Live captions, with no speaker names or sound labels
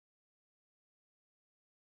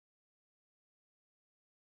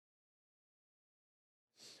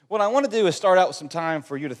what I want to do is start out with some time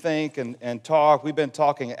for you to think and talk. We've been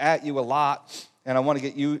talking at you a lot, and I want to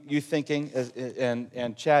get you thinking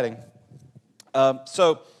and chatting.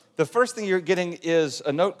 So the first thing you're getting is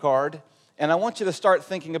a note card, and I want you to start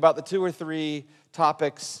thinking about the 2 or 3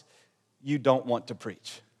 topics you don't want to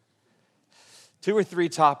preach. 2 or 3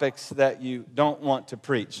 topics that you don't want to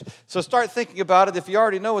preach. So start thinking about it. If you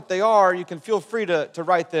already know what they are, you can feel free to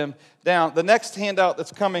write them down. The next handout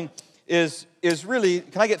that's coming is really,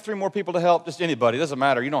 can I get 3 more people to help? Just anybody, it doesn't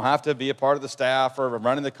matter. You don't have to be a part of the staff or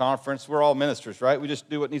running the conference. We're all ministers, right? We just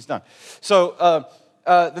do what needs done. So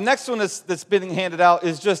the next one that's being handed out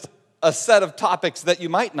is just a set of topics that you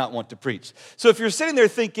might not want to preach. So if you're sitting there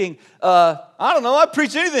thinking, I don't know, I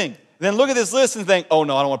preach anything, then look at this list and think, oh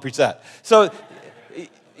no, I don't want to preach that. So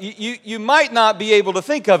you might not be able to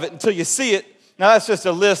think of it until you see it. Now that's just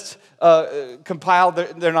a list compiled.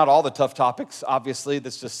 They're not all the tough topics, obviously.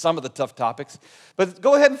 That's just some of the tough topics. But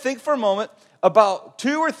go ahead and think for a moment about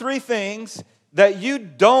 2 or 3 things that you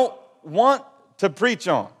don't want to preach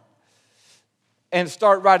on, and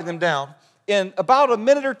start writing them down. In about a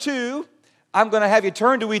minute or 2, I'm going to have you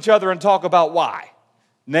turn to each other and talk about why.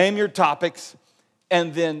 Name your topics,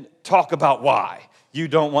 and then talk about why you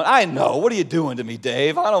don't want. I know, what are you doing to me,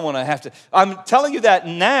 Dave? I don't want to have to. I'm telling you that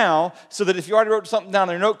now so that if you already wrote something down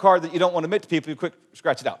on your note card that you don't want to admit to people, you quick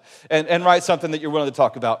scratch it out and write something that you're willing to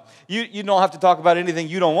talk about. You don't have to talk about anything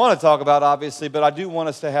you don't want to talk about, obviously, but I do want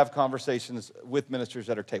us to have conversations with ministers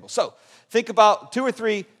at our table. So think about 2 or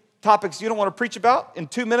 3 topics you don't want to preach about. In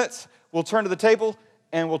 2 minutes, we'll turn to the table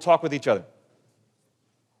and we'll talk with each other.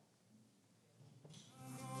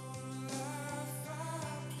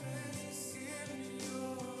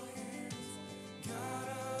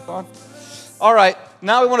 All right,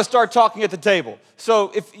 now we want to start talking at the table.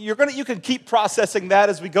 So if you can keep processing that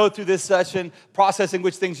as we go through this session, processing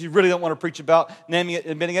which things you really don't want to preach about, naming it,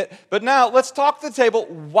 admitting it. But now let's talk at the table.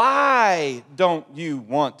 Why don't you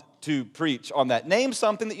want to preach on that? Name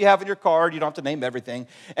something that you have in your card. You don't have to name everything.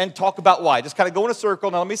 And talk about why. Just kind of go in a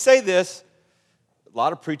circle. Now let me say this. A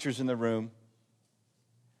lot of preachers in the room,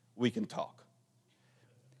 we can talk.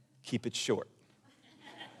 Keep it short.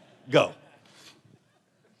 Go.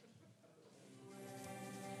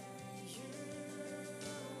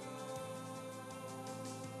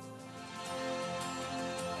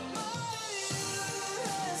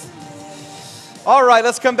 All right,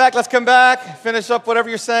 let's come back. Finish up whatever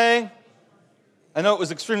you're saying. I know it was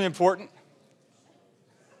extremely important.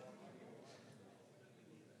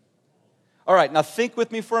 All right, now think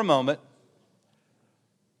with me for a moment.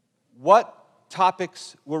 What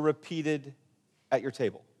topics were repeated at your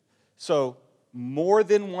table? So more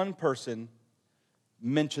than one person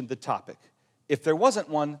mentioned the topic. If there wasn't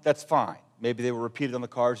one, that's fine. Maybe they were repeated on the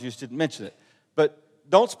cards, you just didn't mention it. But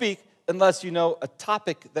don't speak unless you know a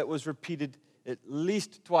topic that was repeated at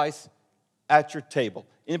least twice at your table.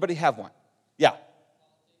 Anybody have one? Yeah.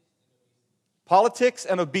 Politics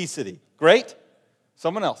and obesity. Great.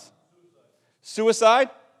 Someone else.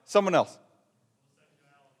 Suicide? Someone else.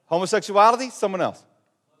 Homosexuality? Someone else.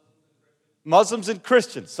 Muslims and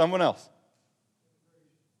Christians? Someone else.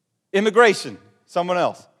 Immigration? Someone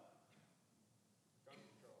else.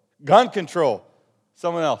 Gun control?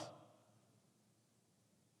 Someone else.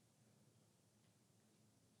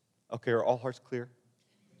 Okay, are all hearts clear?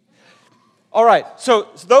 All right, so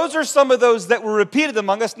those are some of those that were repeated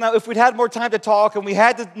among us. Now, if we'd had more time to talk and we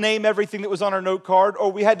had to name everything that was on our note card,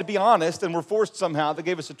 or we had to be honest and were forced somehow, they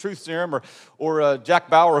gave us a truth serum, or Jack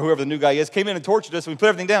Bauer, or whoever the new guy is, came in and tortured us and we put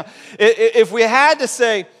everything down. If we had to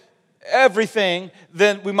say everything,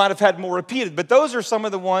 then we might have had more repeated. But those are some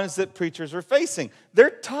of the ones that preachers are facing. They're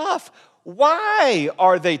tough. Why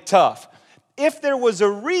are they tough? If there was a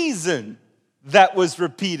reason that was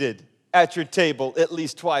repeated at your table at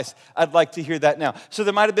least twice, I'd like to hear that now. So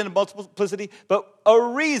there might have been a multiplicity, but a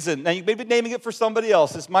reason. Now you may be naming it for somebody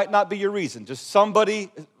else. This might not be your reason. Just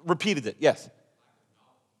somebody repeated it. Yes.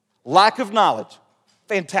 Lack of knowledge.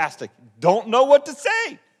 Fantastic. Don't know what to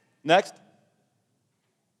say. Next.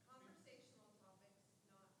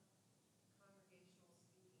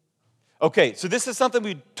 Okay, so this is something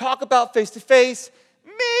we talk about face to face.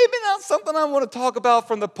 Maybe not something I want to talk about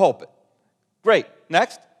from the pulpit. Great.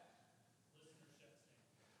 Next.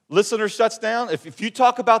 Listener shuts down. If you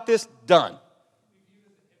talk about this, done.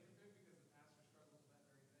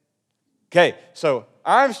 Okay, so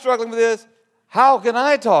I'm struggling with this. How can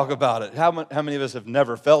I talk about it? How many of us have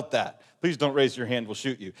never felt that? Please don't raise your hand. We'll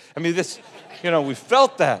shoot you. I mean, we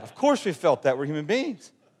felt that. Of course we felt that. We're human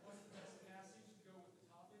beings.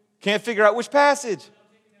 Can't figure out which passage.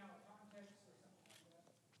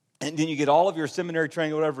 And then you get all of your seminary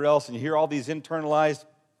training or whatever else, and you hear all these internalized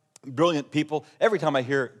brilliant people. Every time I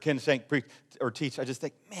hear Ken Shank preach or teach, I just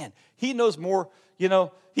think, man, he knows more,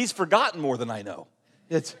 he's forgotten more than I know.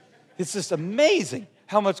 It's just amazing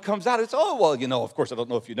how much comes out. It's, of course, I don't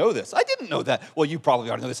know if you know this. I didn't know that. Well, you probably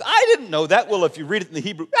already know this. I didn't know that. Well, if you read it in the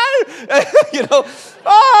Hebrew,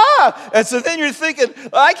 And so then you're thinking,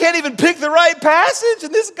 I can't even pick the right passage,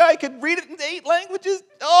 and this guy could read it in 8 languages.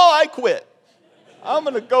 Oh, I quit. I'm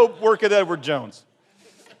going to go work at Edward Jones.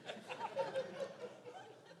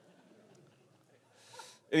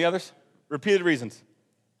 Any others? Repeated reasons.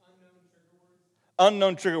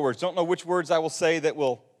 Unknown trigger words. Don't know which words I will say that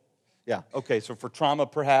will, okay, so for trauma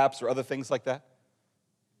perhaps or other things like that.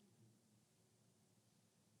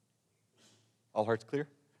 All hearts clear?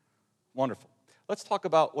 Wonderful. Let's talk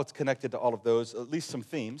about what's connected to all of those, at least some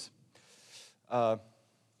themes.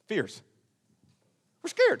 Fears. We're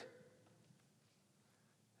scared.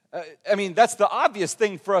 That's the obvious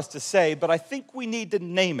thing for us to say, but I think we need to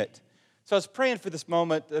name it. So I was praying for this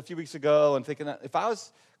moment a few weeks ago and thinking, if I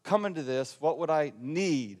was coming to this, what would I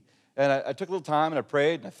need? And I took a little time and I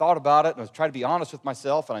prayed and I thought about it and I was trying to be honest with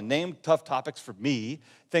myself and I named tough topics for me.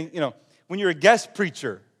 When you're a guest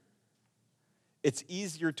preacher, it's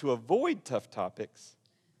easier to avoid tough topics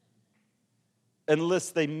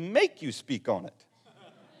unless they make you speak on it.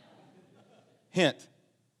 Hint.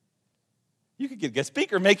 You could get a guest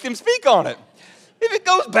speaker, make them speak on it. If it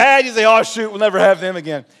goes bad, you say, oh, shoot, we'll never have them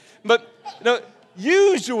again. But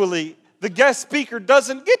usually the guest speaker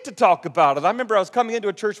doesn't get to talk about it. I remember I was coming into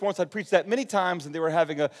a church once, I'd preached that many times, and they were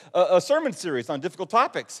having a sermon series on difficult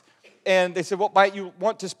topics. And they said, what might you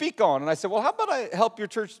want to speak on? And I said, well, how about I help your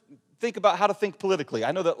church think about how to think politically?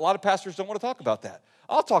 I know that a lot of pastors don't want to talk about that.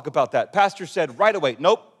 I'll talk about that. Pastor said right away,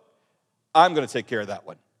 nope, I'm going to take care of that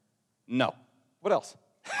one. No. What else?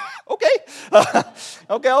 Okay.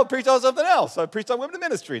 Okay, I'll preach on something else. I preached on women in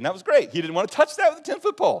ministry, and that was great. He didn't want to touch that with a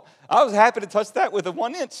 10-foot pole. I was happy to touch that with a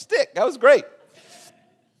 1-inch stick. That was great.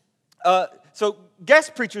 So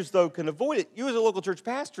guest preachers, though, can avoid it. You as a local church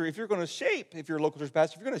pastor, if you're a local church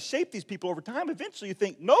pastor, if you're going to shape these people over time, eventually you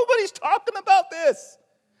think, nobody's talking about this.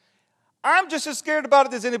 I'm just as scared about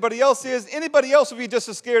it as anybody else is. Anybody else will be just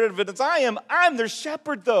as scared of it as I am. I'm their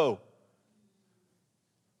shepherd, though.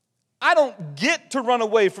 I don't get to run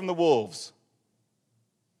away from the wolves.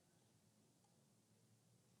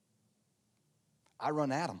 I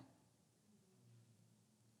run at them.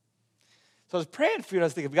 So I was praying for you, and I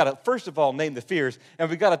was thinking, we've got to, first of all, name the fears, and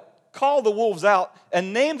we've got to call the wolves out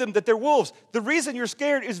and name them that they're wolves. The reason you're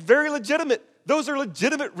scared is very legitimate. Those are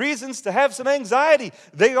legitimate reasons to have some anxiety.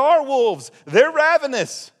 They are wolves. They're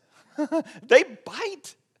ravenous. They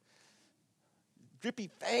bite. Drippy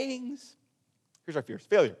fangs. Here's our fears.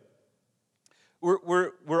 Failure.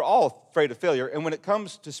 We're all afraid of failure, and when it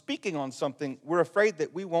comes to speaking on something, we're afraid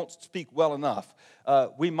that we won't speak well enough.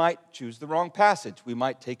 We might choose the wrong passage. We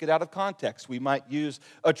might take it out of context. We might use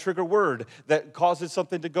a trigger word that causes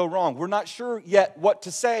something to go wrong. We're not sure yet what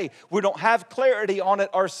to say. We don't have clarity on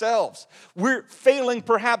it ourselves. We're failing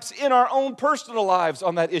perhaps in our own personal lives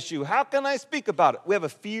on that issue. How can I speak about it? We have a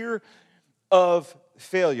fear of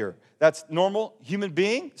failure. That's normal human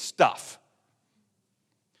being stuff.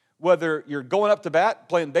 Whether you're going up to bat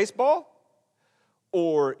playing baseball,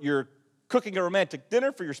 or you're cooking a romantic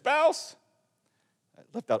dinner for your spouse. I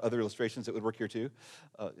left out other illustrations that would work here too,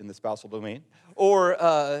 in the spousal domain.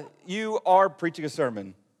 Or you are preaching a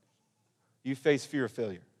sermon. You face fear of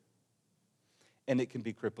failure. And it can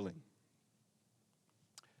be crippling.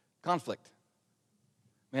 Conflict.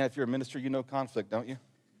 Man, if you're a minister, you know conflict, don't you?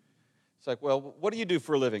 It's like, well, what do you do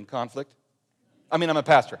for a living? Conflict? I'm a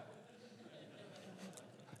pastor.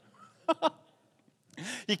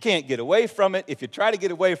 You can't get away from it. If you try to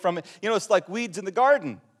get away from it, it's like weeds in the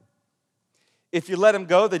garden. If you let them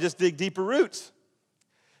go, they just dig deeper roots.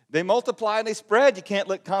 They multiply and they spread. You can't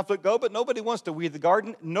let conflict go, but nobody wants to weed the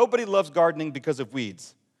garden. Nobody loves gardening because of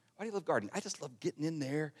weeds. Why do you love gardening? I just love getting in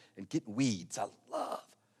there and getting weeds. I'm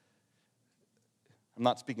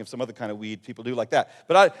not speaking of some other kind of weed people do like that,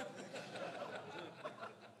 but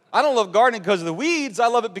I don't love gardening because of the weeds. I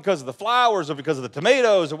love it because of the flowers or because of the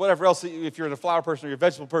tomatoes or whatever else, if you're a flower person or you're a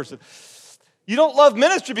vegetable person. You don't love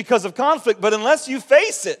ministry because of conflict, but unless you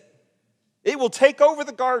face it, it will take over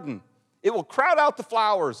the garden. It will crowd out the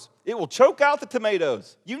flowers. It will choke out the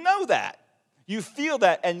tomatoes. You know that. You feel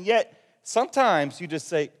that, and yet sometimes you just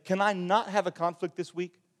say, can I not have a conflict this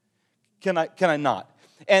week? Can I not?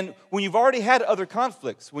 And when you've already had other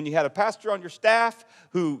conflicts, when you had a pastor on your staff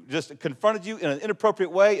who just confronted you in an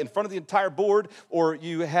inappropriate way in front of the entire board, or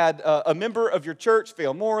you had a member of your church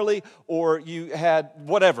fail morally, or you had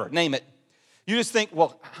whatever, name it. You just think,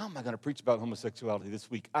 well, how am I going to preach about homosexuality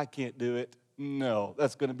this week? I can't do it. No,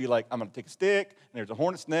 that's going to be like, I'm going to take a stick, and there's a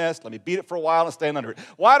hornet's nest. Let me beat it for a while and stand under it.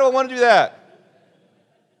 Why do I want to do that?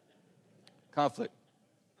 Conflict.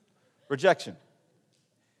 Rejection.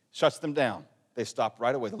 Shuts them down. They stop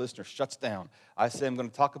right away. The listener shuts down. I say, I'm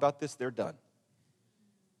going to talk about this. They're done.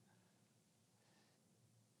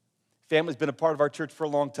 Family's been a part of our church for a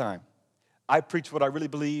long time. I preach what I really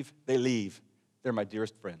believe. They leave. They're my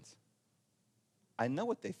dearest friends. I know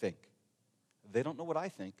what they think. They don't know what I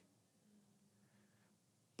think.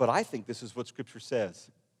 But I think this is what Scripture says.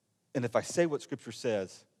 And if I say what Scripture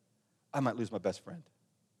says, I might lose my best friend.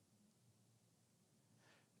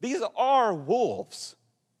 These are wolves.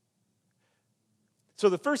 So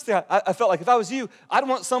the first thing I felt like if I was you, I'd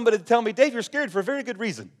want somebody to tell me, Dave, you're scared for a very good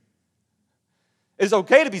reason. It's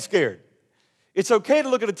okay to be scared. It's okay to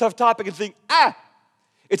look at a tough topic and think,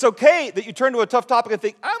 It's okay that you turn to a tough topic and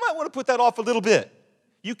think, I might want to put that off a little bit.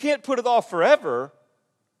 You can't put it off forever.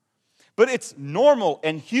 But it's normal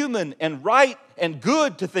and human and right and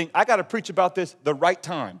good to think, I got to preach about this the right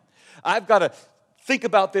time. I've got to think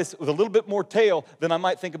about this with a little bit more tail than I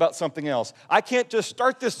might think about something else. I can't just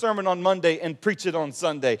start this sermon on Monday and preach it on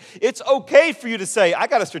Sunday. It's okay for you to say, I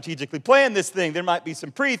got to strategically plan this thing. There might be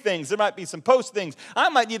some pre-things. There might be some post-things. I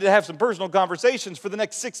might need to have some personal conversations for the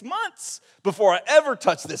next 6 months before I ever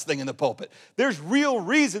touch this thing in the pulpit. There's real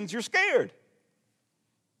reasons you're scared.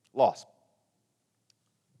 Loss.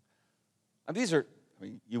 And these are,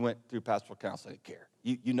 you went through pastoral counseling at CARE.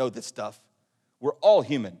 You know this stuff. We're all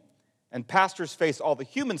human. And pastors face all the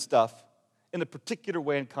human stuff in a particular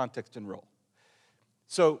way and context and role.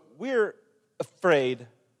 So we're afraid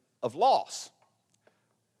of loss.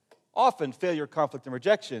 Often failure, conflict, and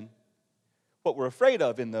rejection, what we're afraid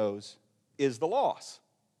of in those is the loss.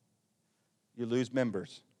 You lose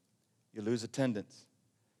members. You lose attendance.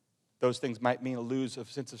 Those things might mean loss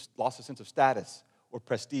of sense of status or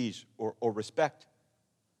prestige or respect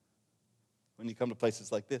when you come to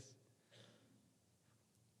places like this.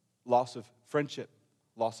 Loss of friendship,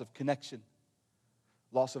 loss of connection,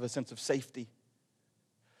 loss of a sense of safety,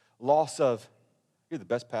 loss of, you're the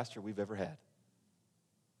best pastor we've ever had.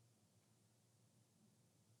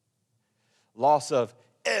 Loss of,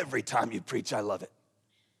 every time you preach, I love it.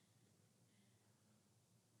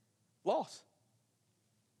 Loss.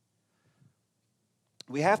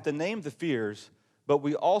 We have to name the fears, but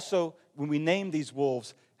we also, when we name these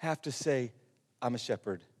wolves, have to say, I'm a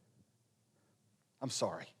shepherd. I'm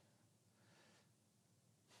sorry.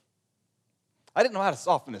 I didn't know how to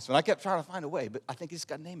soften this one. I kept trying to find a way, but I think you just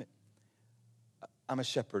got to name it. I'm a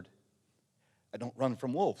shepherd. I don't run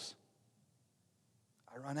from wolves.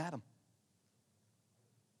 I run at them.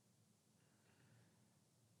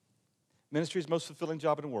 Ministry is the most fulfilling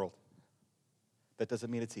job in the world. That doesn't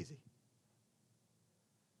mean it's easy.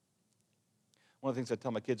 One of the things I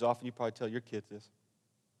tell my kids often, you probably tell your kids this,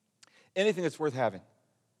 anything that's worth having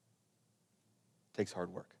takes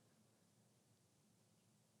hard work.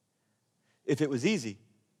 If it was easy,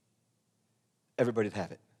 everybody'd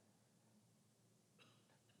have it.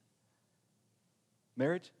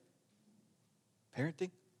 Marriage, parenting,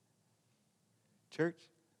 church,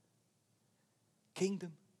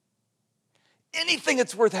 kingdom, anything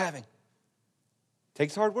that's worth having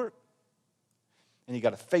takes hard work. And you got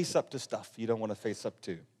to face up to stuff you don't want to face up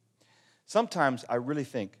to. Sometimes I really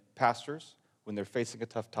think pastors, when they're facing a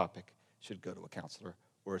tough topic, should go to a counselor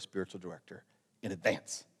or a spiritual director in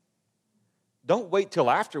advance. Don't wait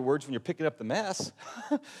till afterwards when you're picking up the mess.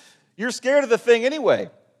 You're scared of the thing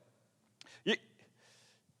anyway.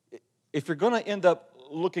 If you're going to end up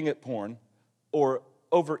looking at porn or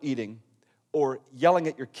overeating or yelling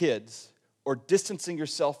at your kids or distancing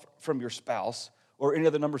yourself from your spouse or any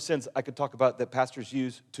other number of sins I could talk about that pastors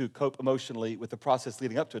use to cope emotionally with the process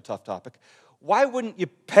leading up to a tough topic, why wouldn't you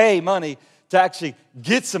pay money to actually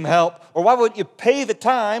get some help? Or why wouldn't you pay the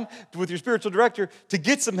time with your spiritual director to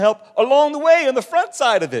get some help along the way on the front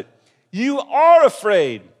side of it? You are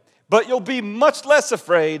afraid, but you'll be much less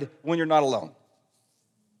afraid when you're not alone.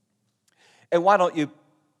 And why don't you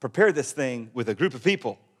prepare this thing with a group of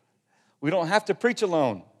people? We don't have to preach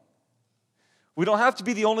alone. We don't have to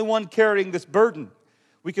be the only one carrying this burden.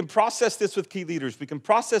 We can process this with key leaders. We can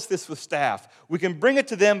process this with staff. We can bring it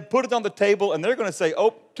to them, put it on the table, and they're going to say,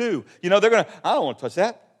 oh, too. They're going to, I don't want to touch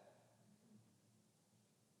that.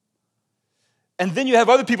 And then you have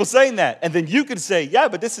other people saying that. And then you can say, yeah,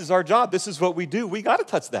 but this is our job. This is what we do. We got to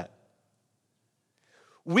touch that.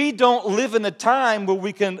 We don't live in a time where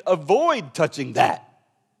we can avoid touching that.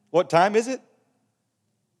 What time is it?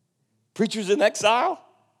 Preachers in exile?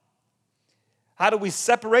 How do we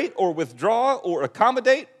separate or withdraw or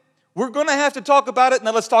accommodate? We're going to have to talk about it.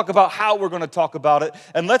 Now let's talk about how we're going to talk about it.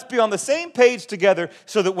 And let's be on the same page together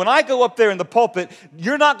so that when I go up there in the pulpit,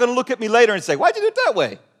 you're not going to look at me later and say, why'd you do it that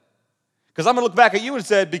way? Because I'm going to look back at you and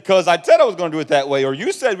say, because I said I was going to do it that way, or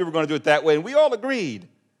you said we were going to do it that way, and we all agreed.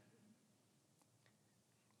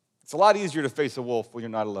 It's a lot easier to face a wolf when you're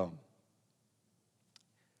not alone.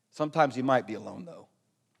 Sometimes you might be alone, though.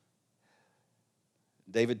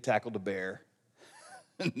 David tackled a bear.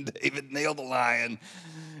 David nailed a lion.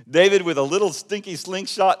 David, with a little stinky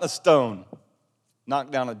slingshot and a stone,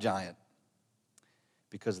 knocked down a giant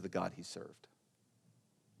because of the God he served.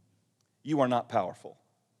 You are not powerful.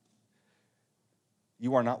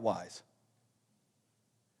 You are not wise.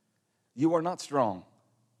 You are not strong.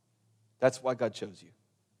 That's why God chose you.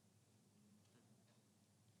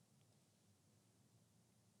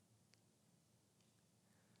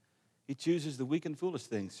 He chooses the weak and foolish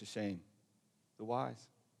things to shame the wise.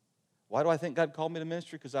 Why do I think God called me to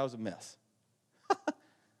ministry? Because I was a mess.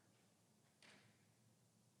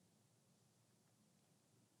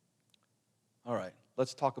 All right,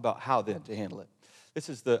 let's talk about how then to handle it.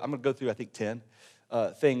 I'm going to go through, I think, 10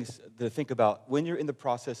 things to think about when you're in the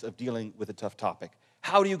process of dealing with a tough topic.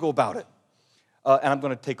 How do you go about it? And I'm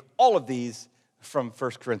going to take all of these from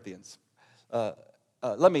 1 Corinthians.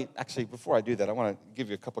 Before I do that, I want to give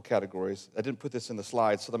you a couple categories. I didn't put this in the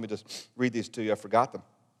slides, so let me just read these to you. I forgot them.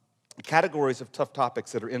 Categories of tough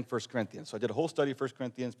topics that are in 1 Corinthians. So I did a whole study of 1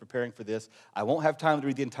 Corinthians preparing for this. I won't have time to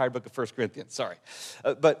read the entire book of 1 Corinthians, sorry.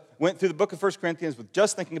 But went through the book of 1 Corinthians with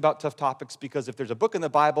just thinking about tough topics, because if there's a book in the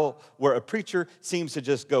Bible where a preacher seems to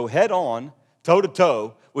just go head on, toe to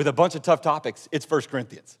toe, with a bunch of tough topics, it's 1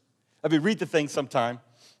 Corinthians. Read the thing sometime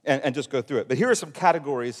and just go through it. But here are some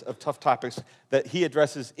categories of tough topics that he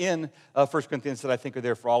addresses in 1 Corinthians that I think are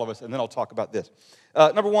there for all of us, and then I'll talk about this.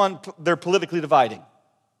 Number one, they're politically dividing.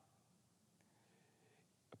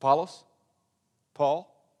 Apollos,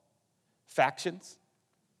 Paul, factions,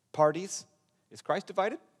 parties. Is Christ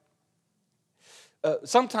divided?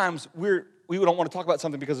 Sometimes we don't want to talk about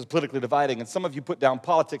something because it's politically dividing, and some of you put down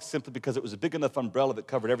politics simply because it was a big enough umbrella that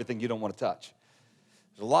covered everything you don't want to touch.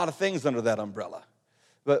 There's a lot of things under that umbrella.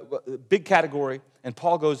 But big category, and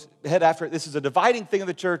Paul goes head after it. This is a dividing thing in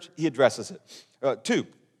the church. He addresses it. 2,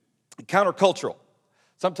 countercultural.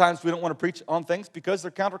 Sometimes we don't want to preach on things because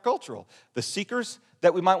they're countercultural. The seekers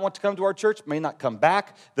that we might want to come to our church may not come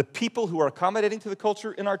back. The people who are accommodating to the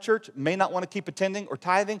culture in our church may not want to keep attending or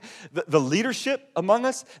tithing. The leadership among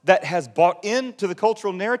us that has bought into the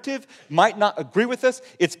cultural narrative might not agree with us.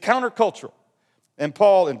 It's countercultural. And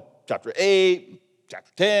Paul in chapter 8,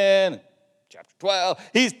 chapter 10, chapter 12,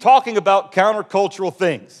 he's talking about countercultural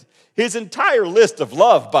things. His entire list of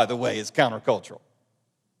love, by the way, is countercultural.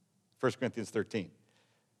 1 Corinthians 13.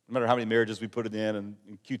 No matter how many marriages we put it in and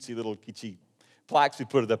cutesy little kitschy plaques we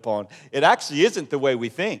put it up on, it actually isn't the way we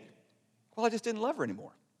think. Well, I just didn't love her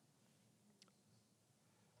anymore.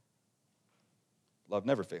 Love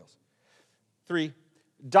never fails. 3,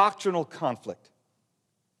 doctrinal conflict.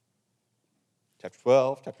 Chapter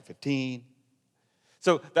 12, chapter 15.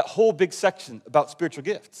 So that whole big section about spiritual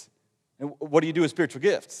gifts. And what do you do with spiritual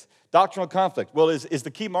gifts? Doctrinal conflict. Well, is the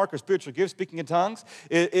key mark of spiritual gifts speaking in tongues?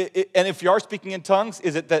 And if you are speaking in tongues,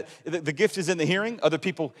 is it that the gift is in the hearing? Other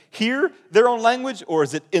people hear their own language? Or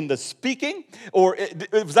is it in the speaking? Or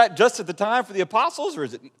was that just at the time for the apostles? Or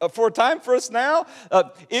is it for a time for us now?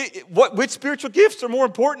 Which spiritual gifts are more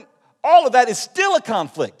important? All of that is still a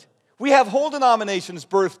conflict. We have whole denominations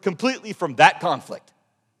birthed completely from that conflict.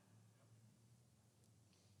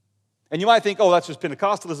 And you might think, oh, that's just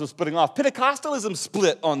Pentecostalism splitting off. Pentecostalism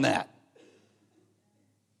split on that.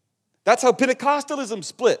 That's how Pentecostalism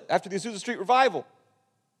split after the Azusa Street revival.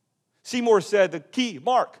 Seymour said the key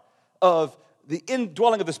mark of the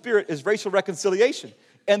indwelling of the Spirit is racial reconciliation.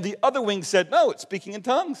 And the other wing said, no, it's speaking in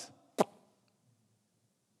tongues.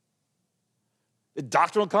 A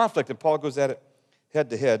doctrinal conflict, and Paul goes at it head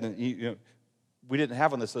to head. And we didn't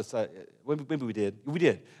have on this list. Maybe we did. We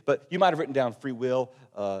did. But you might have written down free will,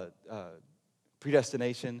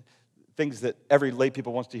 predestination, things that every lay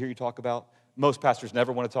people wants to hear you talk about. Most pastors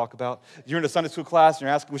never want to talk about. You're in a Sunday school class and you're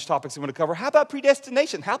asking which topics you want to cover. How about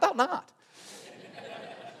predestination? How about not?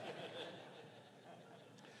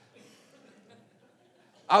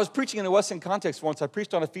 I was preaching in a Wesleyan context once. I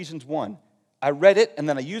preached on Ephesians 1. I read it, and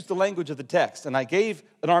then I used the language of the text, and I gave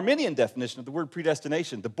an Arminian definition of the word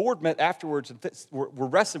predestination. The board met afterwards and were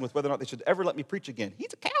wrestling with whether or not they should ever let me preach again.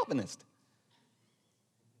 He's a Calvinist.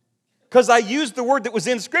 Because I used the word that was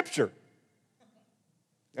in Scripture.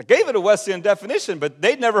 I gave it a Wesleyan definition, but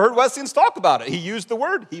they'd never heard Wesleyans talk about it. He used the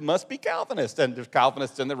word. He must be Calvinist, and there's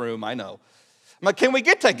Calvinists in the room, I know. I'm like, can we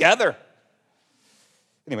get together?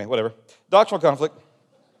 Anyway, whatever. Doctrinal conflict.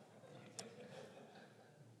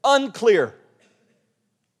 Unclear.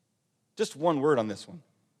 Just one word on this one.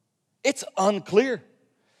 It's unclear.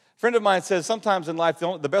 A friend of mine says sometimes in life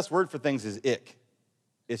the best word for things is ick.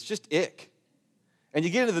 It's just ick. And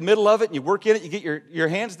you get into the middle of it and you work in it, you get your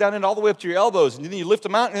hands down in all the way up to your elbows, and then you lift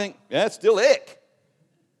them out and you think, yeah, it's still ick.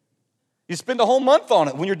 You spend a whole month on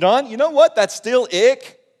it. When you're done, you know what? That's still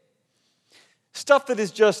ick. Stuff that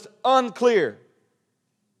is just unclear.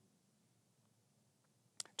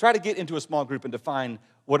 Try to get into a small group and define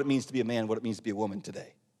what it means to be a man, what it means to be a woman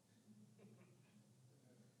today.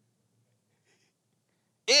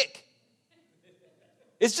 Ick.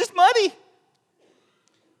 It's just muddy.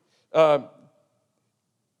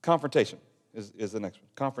 Confrontation is the next one.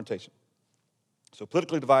 Confrontation. So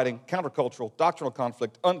politically dividing, countercultural, doctrinal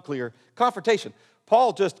conflict, unclear, confrontation.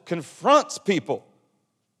 Paul just confronts people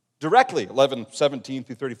directly. 11:17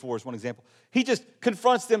 through 34 is one example. He just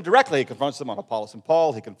confronts them directly. He confronts them on Apollos and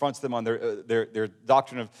Paul. He confronts them on their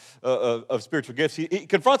doctrine of spiritual gifts. He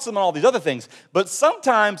confronts them on all these other things. But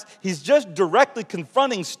sometimes he's just directly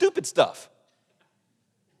confronting stupid stuff.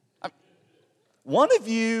 One of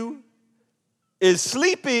you is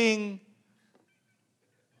sleeping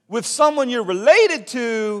with someone you're related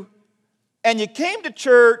to, and you came to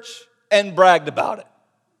church and bragged about it.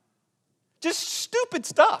 Just stupid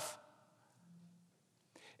stuff.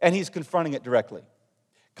 And he's confronting it directly.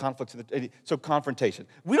 So confrontation.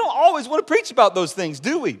 We don't always want to preach about those things,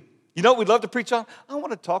 do we? You know what we'd love to preach on? I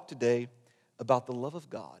want to talk today about the love of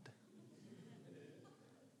God.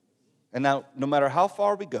 And now, no matter how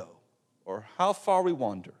far we go or how far we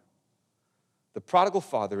wander, the prodigal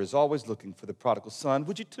father is always looking for the prodigal son.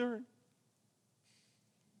 Would you turn?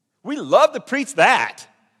 We love to preach that.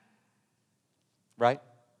 Right?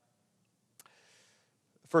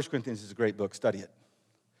 1 Corinthians is a great book. Study it.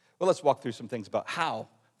 Well, let's walk through some things about how,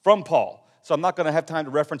 from Paul. So I'm not going to have time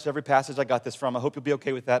to reference every passage I got this from. I hope you'll be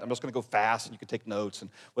okay with that. I'm just going to go fast, and you can take notes, and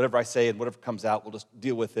whatever I say and whatever comes out, we'll just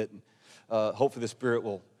deal with it. And hopefully the Spirit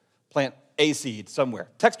will plant a seed somewhere.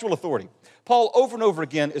 Textual authority. Paul, over and over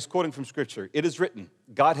again, is quoting from Scripture. It is written.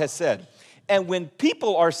 God has said. And when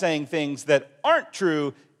people are saying things that aren't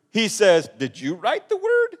true, he says, did you write the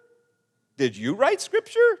word? Did you write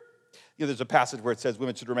Scripture? You know, there's a passage where it says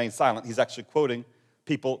women should remain silent. He's actually quoting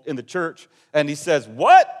people in the church. And he says,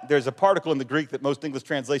 what? There's a particle in the Greek that most English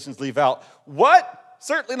translations leave out. What?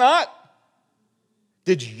 Certainly not.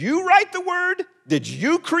 Did you write the word? Did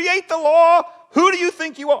you create the law? Who do you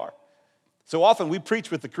think you are? So often we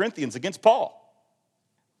preach with the Corinthians against Paul.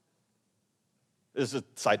 This is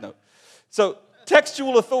a side note. So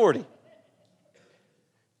textual authority.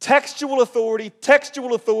 Textual authority,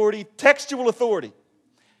 textual authority, textual authority.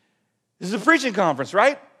 This is a preaching conference,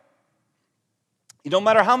 right? No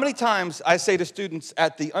matter how many times I say to students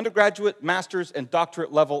at the undergraduate, master's, and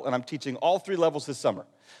doctorate level, and I'm teaching all three levels this summer,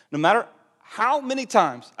 no matter how many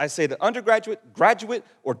times I say to undergraduate, graduate,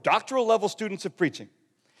 or doctoral level students of preaching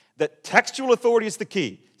that textual authority is the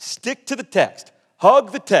key. Stick to the text.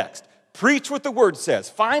 Hug the text. Preach what the word says.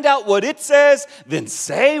 Find out what it says, then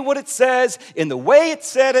say what it says in the way it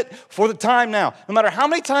said it for the time now. No matter how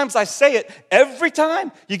many times I say it, every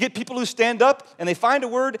time you get people who stand up and they find a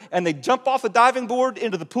word and they jump off the diving board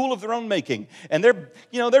into the pool of their own making. And they're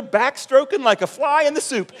backstroking like a fly in the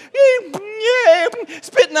soup. Yeah,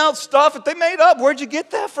 spitting out stuff that they made up. Where'd you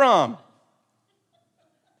get that from?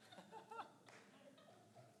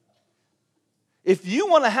 If you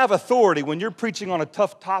want to have authority when you're preaching on a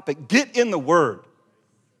tough topic, get in the Word.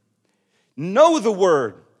 Know the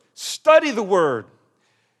Word. Study the Word.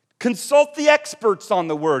 Consult the experts on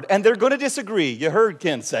the Word. And they're going to disagree. You heard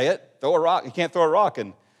Ken say it. Throw a rock. You can't throw a rock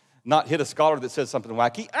and not hit a scholar that says something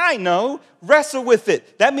wacky. I know. Wrestle with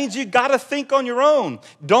it. That means you got to think on your own.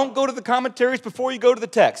 Don't go to the commentaries before you go to the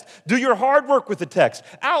text. Do your hard work with the text.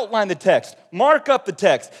 Outline the text. Mark up the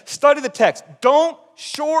text. Study the text. Don't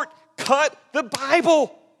shortcut the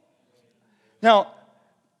Bible. Now,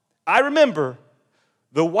 I remember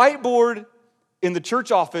the whiteboard in the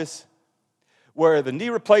church office where the knee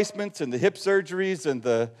replacements and the hip surgeries and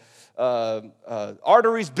the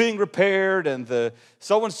arteries being repaired and the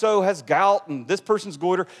so-and-so has gout and this person's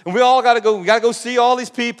goiter, and we all got to go see all these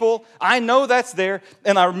people. I know that's there,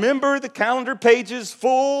 and I remember the calendar pages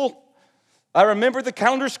full. I remember the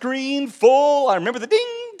calendar screen full. I remember the ding,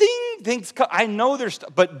 ding, things. I know there's stuff,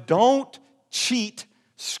 but don't cheat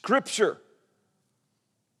Scripture.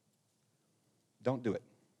 Don't do it.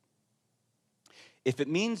 If it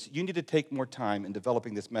means you need to take more time in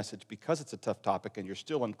developing this message because it's a tough topic and you're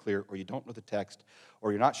still unclear or you don't know the text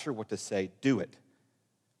or you're not sure what to say, do it.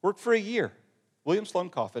 Work for a year. William Sloane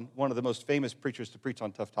Coffin, one of the most famous preachers to preach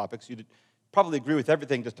on tough topics. You'd probably agree with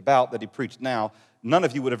everything just about that he preached now. None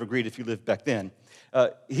of you would have agreed if you lived back then.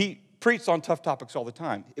 He preached on tough topics all the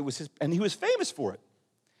time. And he was famous for it.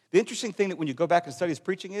 The interesting thing that when you go back and study his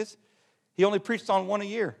preaching is, he only preached on one a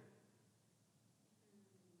year.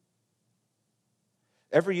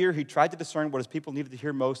 Every year he tried to discern what his people needed to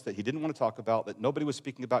hear most, that he didn't want to talk about, that nobody was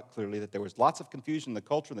speaking about clearly, that there was lots of confusion in the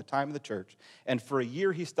culture and the time of the church. And for a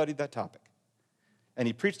year he studied that topic. And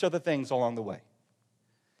he preached other things along the way.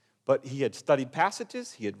 But he had studied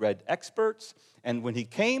passages, he had read experts, and when he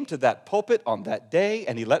came to that pulpit on that day,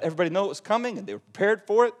 and he let everybody know it was coming, and they were prepared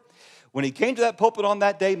for it, when he came to that pulpit on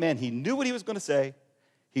that day, man, he knew what he was going to say,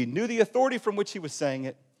 he knew the authority from which he was saying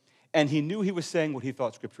it, and he knew he was saying what he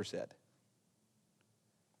thought Scripture said.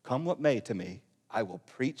 Come what may to me, I will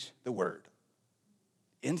preach the word.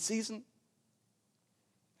 In season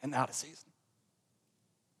and out of season.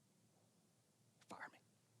 Fire me.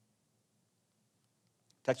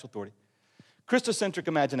 Textual authority. Christocentric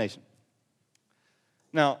imagination.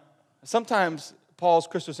 Now, sometimes Paul's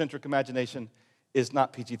Christocentric imagination is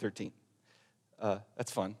not PG-13.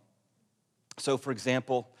 That's fun. So, for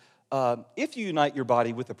example, if you unite your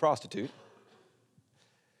body with a prostitute,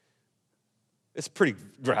 it's pretty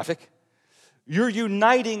graphic. You're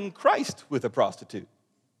uniting Christ with a prostitute.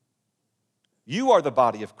 You are the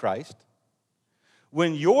body of Christ.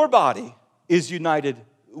 When your body is united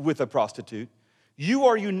with a prostitute, you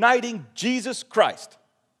are uniting Jesus Christ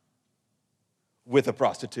with a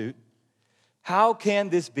prostitute. How can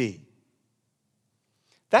this be?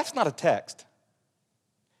 That's not a text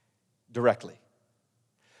directly,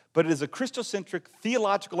 but it is a Christocentric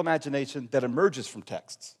theological imagination that emerges from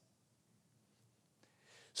texts.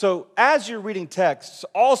 So as you're reading texts,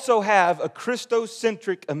 also have a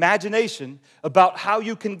Christocentric imagination about how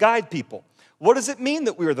you can guide people. What does it mean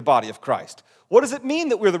that we are the body of Christ? What does it mean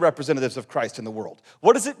that we're the representatives of Christ in the world?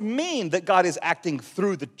 What does it mean that God is acting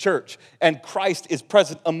through the church and Christ is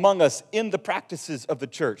present among us in the practices of the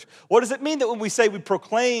church? What does it mean that when we say we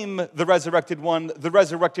proclaim the resurrected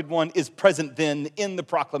one is present then in the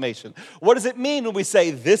proclamation? What does it mean when we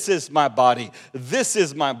say, this is my body, this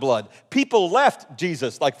is my blood? People left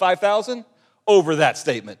Jesus, like 5,000, over that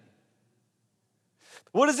statement.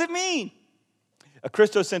 What does it mean? A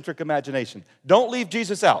Christocentric imagination. Don't leave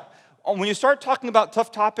Jesus out. When you start talking about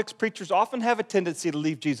tough topics, preachers often have a tendency to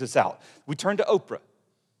leave Jesus out. We turn to Oprah,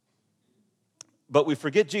 but we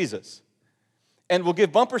forget Jesus. And we'll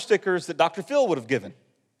give bumper stickers that Dr. Phil would have given,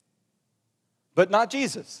 but not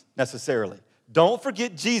Jesus necessarily. Don't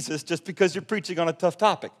forget Jesus just because you're preaching on a tough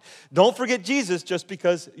topic. Don't forget Jesus just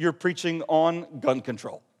because you're preaching on gun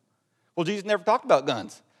control. Well, Jesus never talked about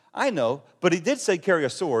guns. I know, but he did say carry a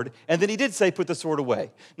sword, and then he did say put the sword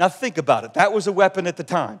away. Now think about it. That was a weapon at the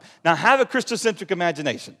time. Now have a Christocentric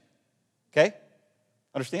imagination. Okay?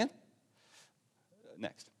 Understand?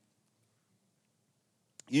 Next.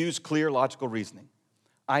 Use clear logical reasoning.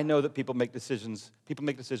 I know that people make decisions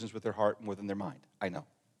with their heart more than their mind. I know.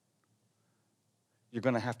 You're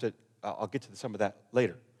going to have to, I'll get to some of that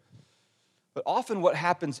later. But often what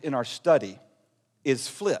happens in our study is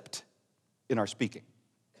flipped in our speaking.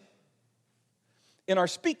 In our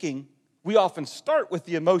speaking, we often start with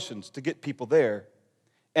the emotions to get people there,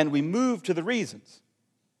 and we move to the reasons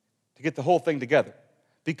to get the whole thing together.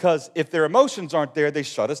 Because if their emotions aren't there, they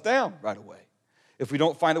shut us down right away if we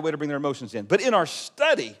don't find a way to bring their emotions in. But in our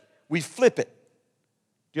study, we flip it.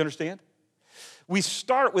 Do you understand? We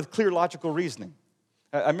start with clear logical reasoning.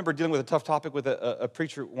 I remember dealing with a tough topic with a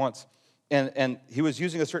preacher once, and he was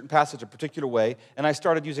using a certain passage a particular way, and I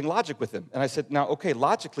started using logic with him. And I said, now, okay,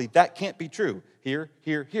 logically, that can't be true. Here,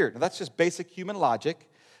 here, here. Now, that's just basic human logic.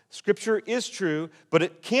 Scripture is true, but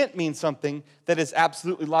it can't mean something that is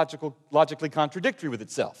absolutely logically contradictory with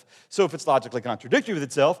itself. So if it's logically contradictory with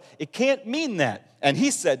itself, it can't mean that. And he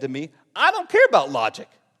said to me, I don't care about logic.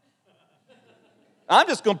 I'm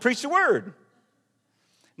just going to preach the word.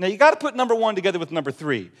 Now, you got to put number 1 together with number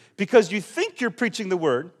 3, because you think you're preaching the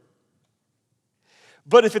word,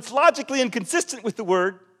 but if it's logically inconsistent with the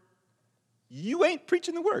word, you ain't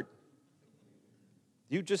preaching the word.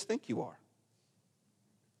 You just think you are.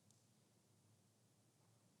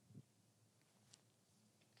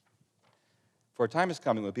 For a time is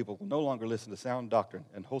coming when people will no longer listen to sound doctrine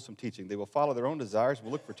and wholesome teaching. They will follow their own desires,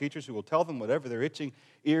 will look for teachers who will tell them whatever their itching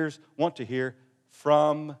ears want to hear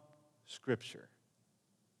from Scripture.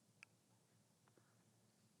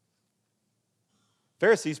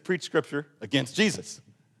 Pharisees preach Scripture against Jesus.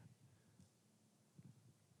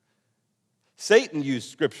 Satan used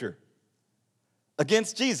Scripture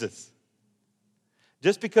against Jesus.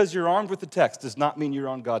 Just because you're armed with the text does not mean you're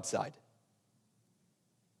on God's side.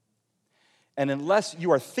 And unless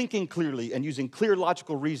you are thinking clearly and using clear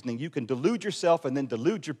logical reasoning, you can delude yourself and then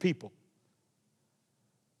delude your people.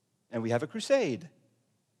 And we have a crusade.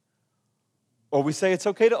 Or we say it's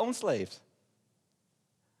okay to own slaves.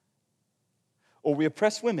 Or we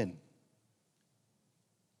oppress women.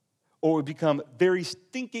 Or we become very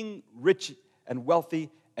stinking rich and wealthy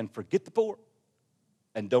and forget the poor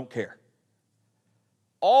and don't care.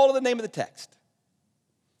 All in the name of the text.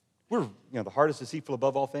 We're, the heart is deceitful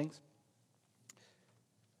above all things.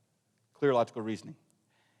 Clear logical reasoning.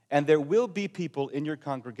 And there will be people in your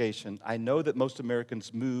congregation, I know that most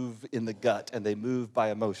Americans move in the gut and they move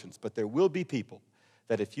by emotions, but there will be people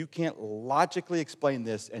that if you can't logically explain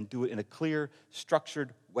this and do it in a clear,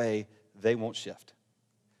 structured way, they won't shift.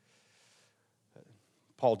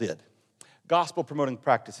 Paul did. Gospel-promoting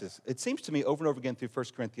practices. It seems to me over and over again through 1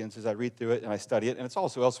 Corinthians as I read through it and I study it, and it's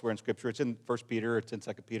also elsewhere in Scripture. It's in 1 Peter, it's in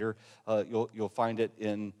 2 Peter. You'll find it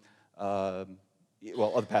in, other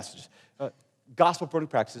passages. Gospel-promoting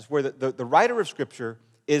practices where the writer of Scripture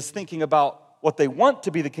is thinking about what they want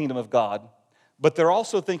to be the kingdom of God, but they're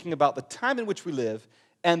also thinking about the time in which we live,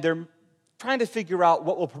 and they're trying to figure out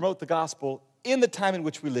what will promote the gospel in the time in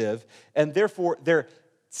which we live, and therefore they're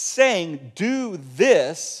saying, do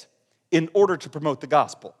this in order to promote the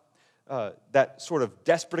gospel. That sort of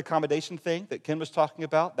desperate accommodation thing that Ken was talking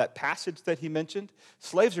about, that passage that he mentioned,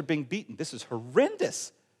 slaves are being beaten. This is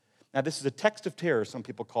horrendous. Now, this is a text of terror, some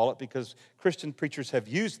people call it, because Christian preachers have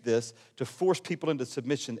used this to force people into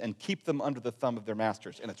submission and keep them under the thumb of their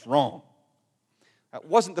masters, and it's wrong. That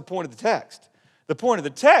wasn't the point of the text. The point of the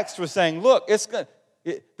text was saying, look,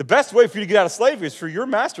 the best way for you to get out of slavery is for your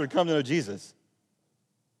master to come to know Jesus.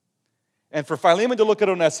 And for Philemon to look at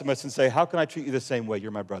Onesimus and say, how can I treat you the same way?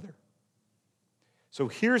 You're my brother. So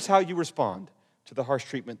here's how you respond to the harsh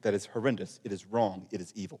treatment that is horrendous. It is wrong. It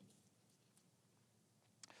is evil.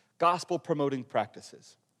 Gospel-promoting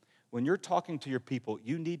practices. When you're talking to your people,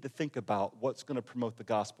 you need to think about what's going to promote the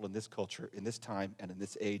gospel in this culture, in this time, and in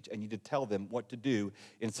this age, and you need to tell them what to do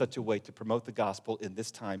in such a way to promote the gospel in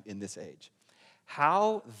this time, in this age.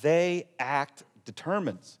 How they act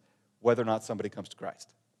determines whether or not somebody comes to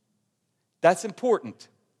Christ. That's important.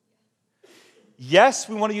 Yes,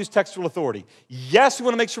 we want to use textual authority. Yes, we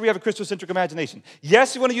want to make sure we have a Christocentric imagination.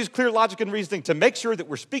 Yes, we want to use clear logic and reasoning to make sure that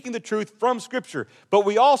we're speaking the truth from Scripture. But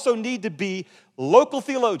we also need to be local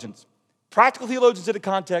theologians, practical theologians in a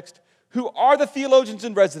context, who are the theologians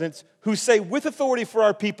in residence, who say with authority for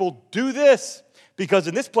our people, do this, because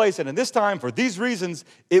in this place and in this time, for these reasons,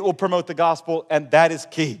 it will promote the gospel, and that is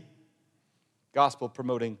key.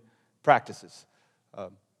 Gospel-promoting practices.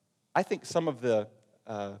 I think some of the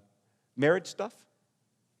marriage stuff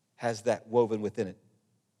has that woven within it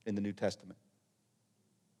in the New Testament.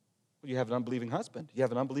 Well, you have an unbelieving husband. You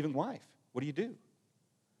have an unbelieving wife. What do you do?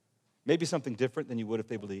 Maybe something different than you would if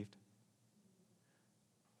they believed.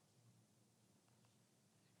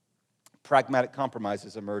 Pragmatic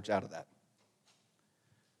compromises emerge out of that.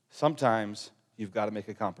 Sometimes you've got to make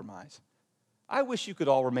a compromise. I wish you could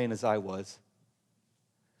all remain as I was.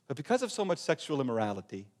 But because of so much sexual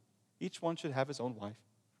immorality, each one should have his own wife.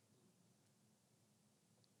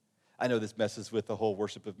 I know this messes with the whole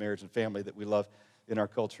worship of marriage and family that we love in our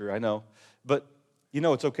culture, I know. But you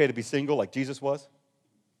know it's okay to be single like Jesus was?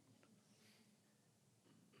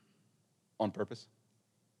 On purpose.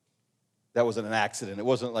 That wasn't an accident. It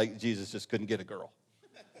wasn't like Jesus just couldn't get a girl.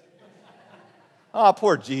 Oh,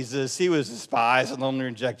 poor Jesus. He was despised and only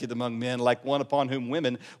rejected among men, like one upon whom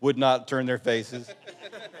women would not turn their faces.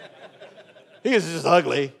 He is just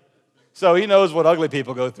ugly. So he knows what ugly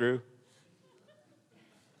people go through.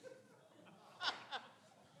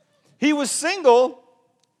 He was single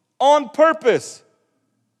on purpose.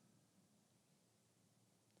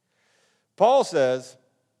 Paul says,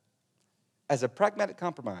 as a pragmatic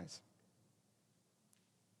compromise,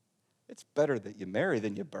 it's better that you marry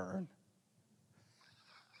than you burn.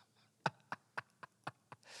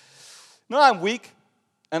 No, I'm weak,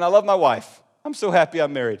 and I love my wife. I'm so happy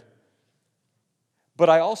I'm married. But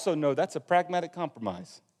I also know that's a pragmatic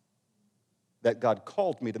compromise that God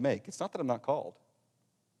called me to make. It's not that I'm not called.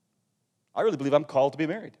 I really believe I'm called to be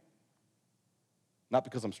married. Not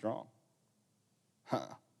because I'm strong.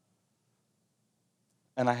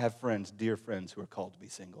 And I have friends, dear friends, who are called to be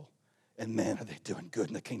single. And man, are they doing good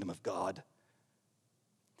in the kingdom of God.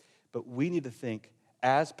 But we need to think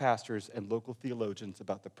as pastors and local theologians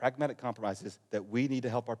about the pragmatic compromises that we need to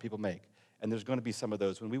help our people make. And there's going to be some of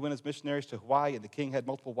those. When we went as missionaries to Hawaii and the king had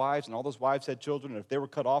multiple wives and all those wives had children, and if they were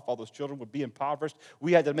cut off, all those children would be impoverished,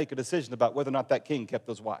 we had to make a decision about whether or not that king kept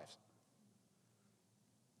those wives.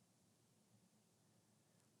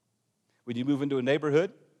 When you move into a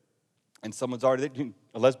neighborhood and someone's already there,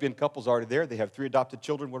 a lesbian couple's already there, they have 3 adopted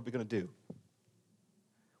children, what are we going to do?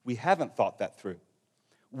 We haven't thought that through.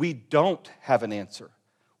 We don't have an answer.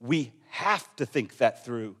 We have to think that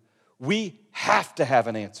through. We have to have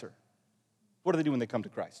an answer. What do they do when they come to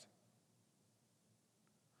Christ?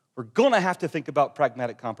 We're going to have to think about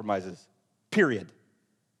pragmatic compromises, period.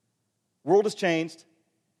 World has changed.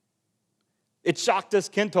 It shocked us.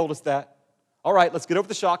 Ken told us that. All right, let's get over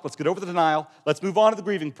the shock. Let's get over the denial. Let's move on to the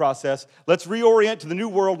grieving process. Let's reorient to the new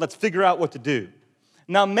world. Let's figure out what to do.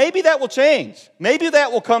 Now, maybe that will change. Maybe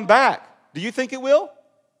that will come back. Do you think it will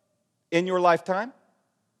in your lifetime?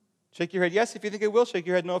 Shake your head yes if you think it will. Shake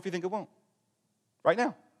your head no if you think it won't. Right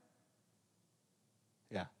now.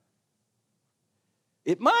 Yeah.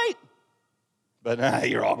 It might, but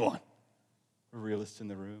you're all going. We're realists in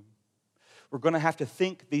the room. We're going to have to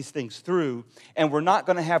think these things through, and we're not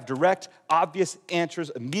going to have direct, obvious answers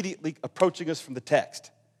immediately approaching us from the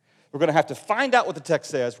text. We're going to have to find out what the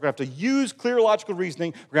text says. We're going to have to use clear logical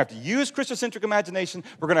reasoning. We're going to have to use Christocentric imagination.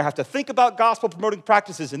 We're going to have to think about gospel-promoting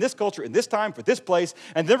practices in this culture, in this time, for this place,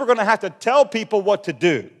 and then we're going to have to tell people what to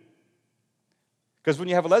do. Because when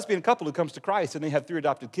you have a lesbian couple who comes to Christ and they have 3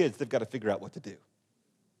 adopted kids, they've got to figure out what to do.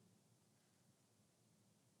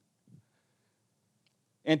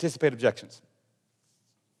 Anticipate objections.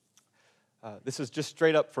 This is just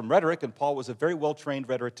straight up from rhetoric, and Paul was a very well-trained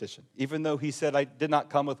rhetorician. Even though he said, I did not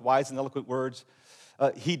come with wise and eloquent words,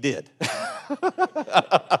 he did.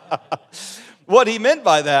 What he meant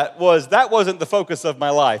by that wasn't the focus of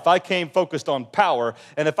my life. I came focused on power,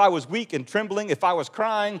 and if I was weak and trembling, if I was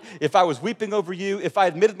crying, if I was weeping over you, if I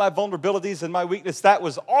admitted my vulnerabilities and my weakness, that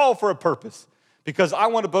was all for a purpose, because I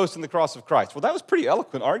want to boast in the cross of Christ. Well, that was a pretty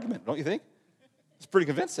eloquent argument, don't you think? It's pretty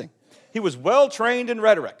convincing. He was well-trained in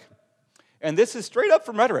rhetoric. And this is straight up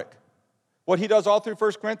from rhetoric. What he does all through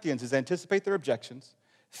 1 Corinthians is anticipate their objections,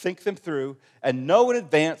 think them through, and know in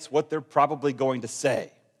advance what they're probably going to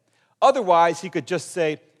say. Otherwise, he could just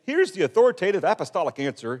say, here's the authoritative apostolic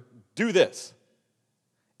answer, do this.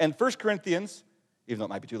 And 1 Corinthians, even though it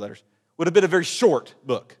might be 2 letters, would have been a very short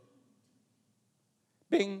book.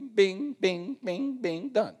 Bing, bing, bing, bing, bing,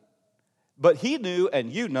 done. But he knew,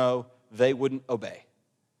 and you know, they wouldn't obey.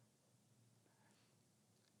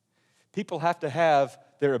 People have to have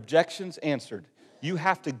their objections answered. You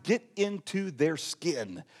have to get into their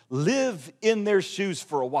skin, live in their shoes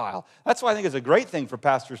for a while. That's why I think it's a great thing for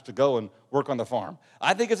pastors to go and work on the farm.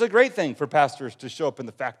 I think it's a great thing for pastors to show up in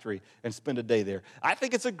the factory and spend a day there. I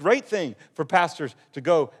think it's a great thing for pastors to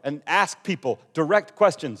go and ask people direct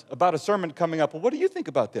questions about a sermon coming up. Well, what do you think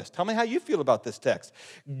about this? Tell me how you feel about this text.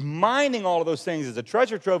 Mining all of those things is a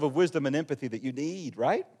treasure trove of wisdom and empathy that you need,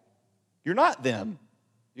 right? You're not them.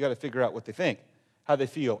 You got to figure out what they think, how they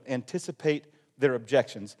feel, anticipate their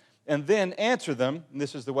objections, and then answer them, and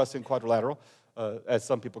this is the Wesleyan quadrilateral, as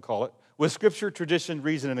some people call it, with Scripture, tradition,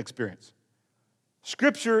 reason, and experience.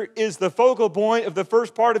 Scripture is the focal point of the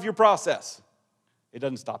first part of your process. It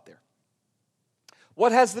doesn't stop there.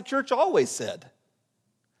 What has the church always said?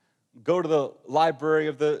 Go to the library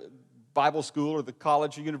of the Bible school or the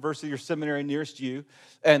college or university or seminary nearest you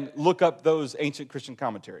and look up those ancient Christian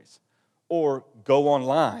commentaries. Or go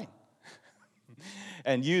online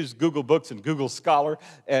and use Google Books and Google Scholar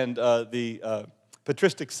and the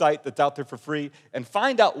patristic site that's out there for free and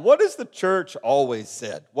find out what has the church always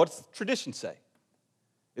said. What's the tradition say?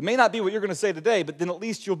 It may not be what you're going to say today, but then at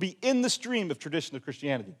least you'll be in the stream of tradition of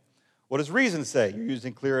Christianity. What does reason say? You're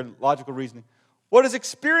using clear and logical reasoning. What does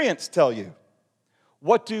experience tell you?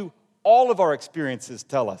 What do all of our experiences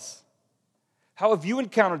tell us? How have you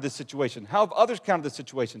encountered this situation? How have others encountered this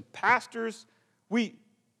situation? Pastors, we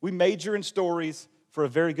major in stories for a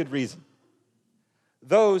very good reason.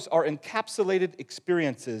 Those are encapsulated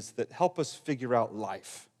experiences that help us figure out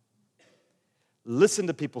life. Listen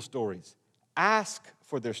to people's stories. Ask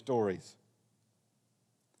for their stories.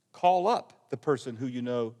 Call up the person who you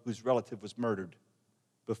know whose relative was murdered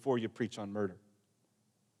before you preach on murder.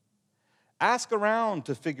 Ask around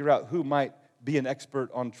to figure out who might be an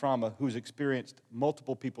expert on trauma, who's experienced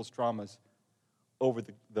multiple people's traumas over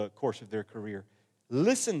the course of their career.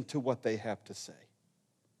 Listen to what they have to say.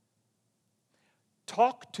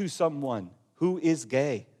 Talk to someone who is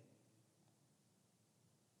gay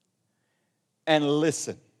and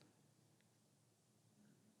listen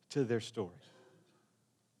to their story.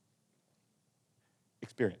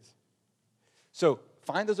 Experience. So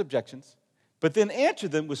find those objections, but then answer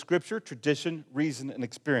them with Scripture, tradition, reason, and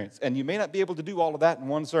experience. And you may not be able to do all of that in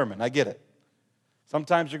one sermon. I get it.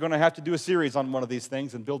 Sometimes you're going to have to do a series on one of these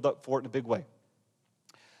things and build up for it in a big way.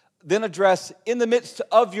 Then address in the midst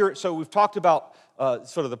of your, so we've talked about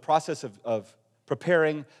sort of the process of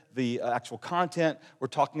preparing the actual content. We're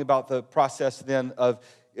talking about the process then of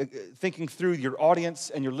thinking through your audience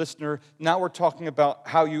and your listener. Now we're talking about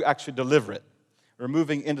how you actually deliver it. We're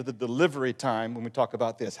moving into the delivery time when we talk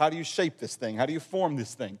about this. How do you shape this thing? How do you form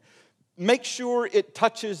this thing? Make sure it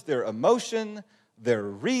touches their emotion, their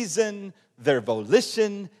reason, their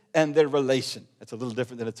volition, and their relation. That's a little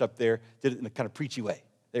different than it's up there. Did it in a kind of preachy way.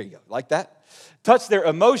 There you go. Like that? Touch their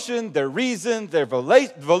emotion, their reason, their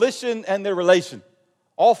volition, and their relation.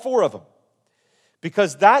 All four of them.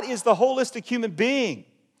 Because that is the holistic human being.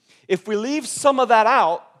 If we leave some of that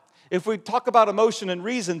out, if we talk about emotion and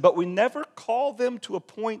reason, but we never call them to a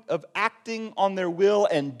point of acting on their will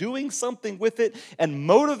and doing something with it and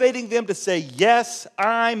motivating them to say, yes,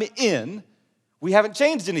 I'm in, we haven't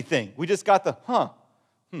changed anything. We just got the,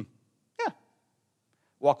 yeah.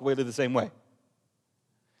 Walk away to the same way.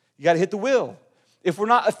 You got to hit the will. If we're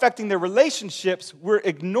not affecting their relationships, we're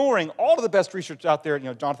ignoring all of the best research out there.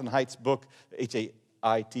 Jonathan Haidt's book,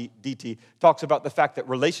 H-A-I-D-T, talks about the fact that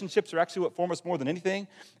relationships are actually what form us more than anything.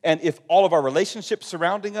 And if all of our relationships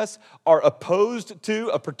surrounding us are opposed to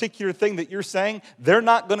a particular thing that you're saying, they're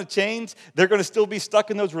not going to change. They're going to still be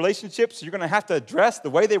stuck in those relationships. You're going to have to address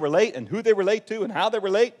the way they relate and who they relate to and how they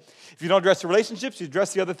relate. If you don't address the relationships, you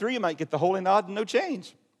address the other three, you might get the holy nod and no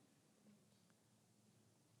change.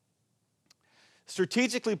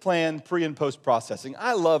 Strategically plan pre- and post-processing.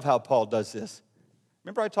 I love how Paul does this.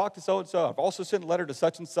 Remember I talked to so-and-so. I've also sent a letter to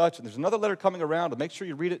such and such, and there's another letter coming around to make sure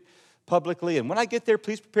you read it publicly. And when I get there,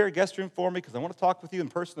 please prepare a guest room for me because I want to talk with you in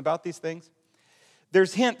person about these things.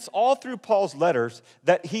 There's hints all through Paul's letters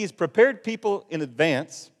that he's prepared people in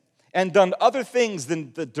advance and done other things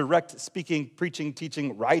than the direct speaking, preaching,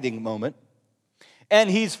 teaching, writing moment. And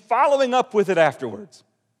he's following up with it afterwards.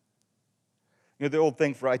 The old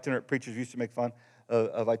thing for itinerant preachers used to make fun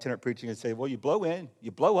of itinerant preaching and say, well, you blow in, you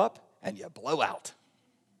blow up, and you blow out.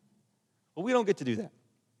 Well, we don't get to do that.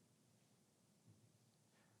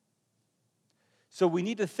 So we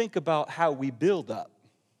need to think about how we build up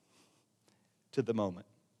to the moment,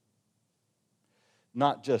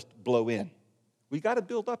 not just blow in. We got to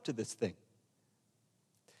build up to this thing.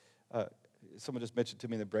 Someone just mentioned to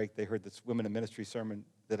me in the break, they heard this women in ministry sermon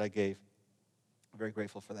that I gave. I'm very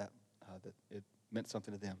grateful for that. That it meant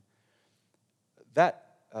something to them.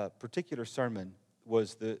 That particular sermon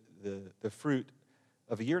was the fruit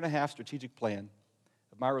of a 1.5-year strategic plan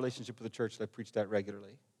of my relationship with the church that I preached at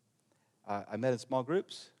regularly. I met in small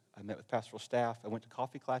groups. I met with pastoral staff. I went to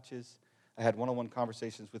coffee clutches. I had one-on-one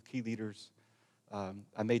conversations with key leaders.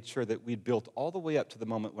 I made sure that we'd built all the way up to the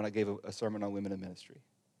moment when I gave a sermon on women in ministry.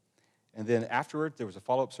 And then afterward, there was a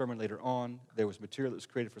follow-up sermon later on. There was material that was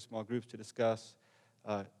created for small groups to discuss.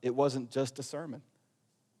 It wasn't just a sermon.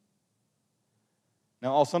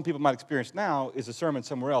 Now, all some people might experience now is a sermon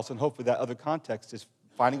somewhere else, and hopefully that other context is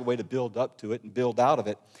finding a way to build up to it and build out of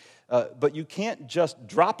it. But you can't just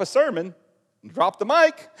drop a sermon and drop the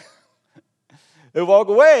mic and walk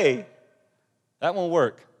away. That won't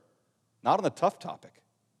work. Not on a tough topic.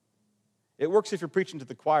 It works if you're preaching to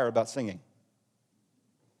the choir about singing.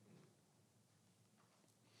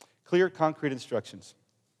 Clear, concrete instructions.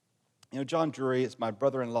 John Drury is my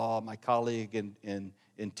brother-in-law, my colleague in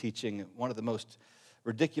teaching, one of the most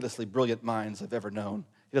ridiculously brilliant minds I've ever known.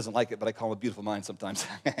 He doesn't like it, but I call him a beautiful mind sometimes.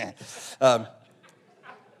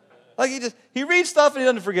 He reads stuff and he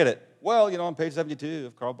doesn't forget it. Well, on page 72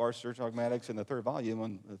 of Karl Barth's Church Dogmatics in the 3rd volume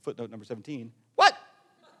on footnote number 17. What?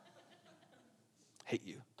 Hate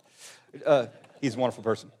you. He's a wonderful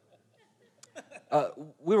person.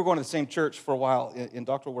 We were going to the same church for a while in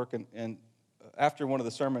doctoral work, and after one of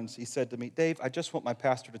the sermons, he said to me, Dave, I just want my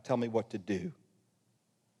pastor to tell me what to do.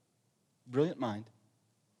 Brilliant mind.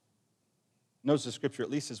 Knows the scripture at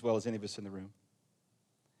least as well as any of us in the room.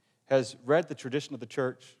 Has read the tradition of the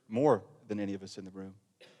church more than any of us in the room.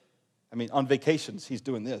 I mean, on vacations, he's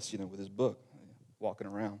doing this, with his book, walking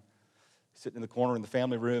around, sitting in the corner in the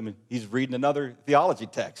family room, and he's reading another theology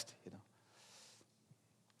text,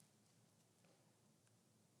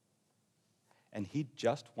 And he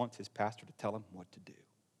just wants his pastor to tell him what to do.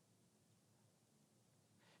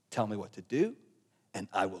 Tell me what to do, and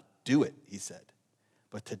I will do it, he said.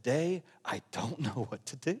 But today, I don't know what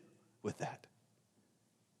to do with that.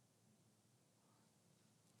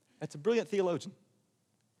 That's a brilliant theologian.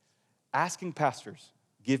 Asking pastors,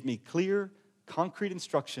 give me clear, concrete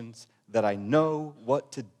instructions that I know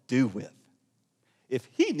what to do with. If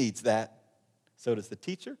he needs that, so does the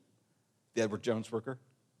teacher, the Edward Jones worker,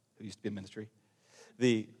 who used to be in ministry,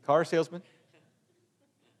 the car salesman,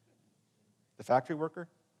 the factory worker,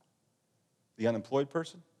 the unemployed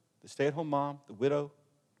person, the stay-at-home mom, the widow,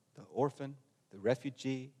 the orphan, the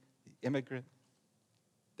refugee, the immigrant,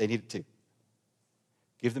 they need it too.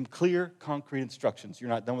 Give them clear, concrete instructions. You're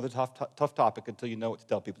not done with a tough topic until you know what to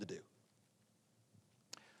tell people to do.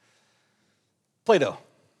 Plato.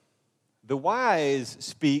 The wise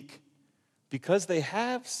speak because they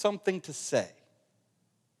have something to say.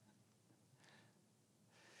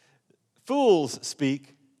 Fools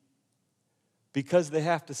speak because they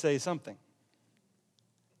have to say something.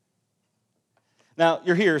 Now,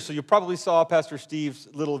 you're here, so you probably saw Pastor Steve's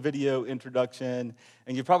little video introduction,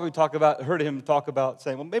 and you probably heard him talk about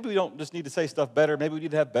saying, well, maybe we don't just need to say stuff better, maybe we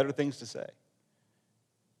need to have better things to say.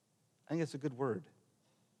 I think it's a good word.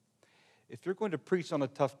 If you're going to preach on a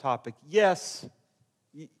tough topic, yes,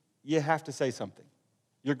 you have to say something.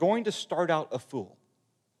 You're going to start out a fool.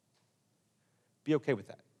 Be okay with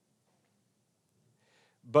that.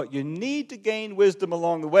 But you need to gain wisdom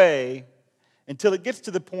along the way until it gets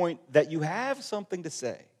to the point that you have something to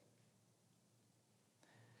say.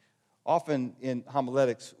 Often in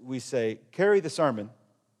homiletics, we say, carry the sermon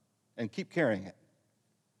and keep carrying it.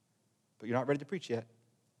 But you're not ready to preach yet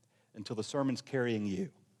until the sermon's carrying you.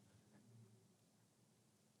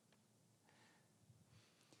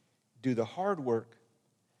 Do the hard work.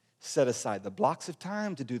 Set aside the blocks of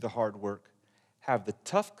time to do the hard work. Have the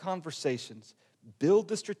tough conversations. Build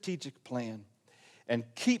the strategic plan. And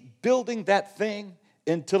keep building that thing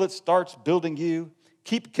until it starts building you.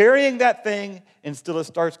 Keep carrying that thing until it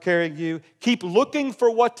starts carrying you. Keep looking for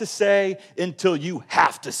what to say until you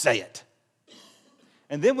have to say it.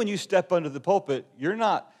 And then when you step under the pulpit, you're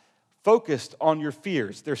not focused on your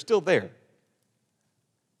fears. They're still there.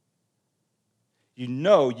 You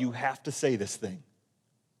know you have to say this thing.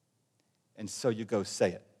 And so you go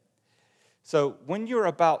say it. So when you're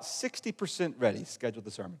about 60% ready, schedule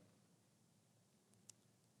the sermon.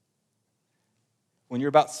 When you're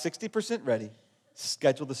about 60% ready,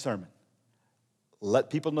 schedule the sermon. Let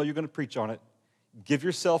people know you're going to preach on it. Give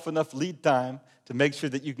yourself enough lead time to make sure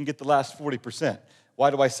that you can get the last 40%. Why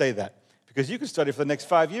do I say that? Because you can study for the next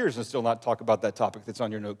 5 years and still not talk about that topic that's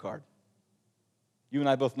on your note card. You and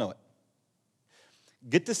I both know it.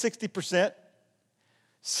 Get to 60%,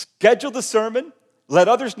 schedule the sermon, let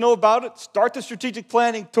others know about it, start the strategic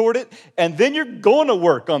planning toward it, and then you're going to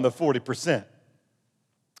work on the 40%.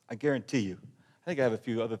 I guarantee you. I think I have a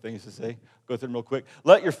few other things to say. Go through them real quick.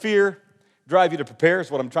 Let your fear drive you to prepare is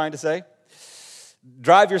what I'm trying to say.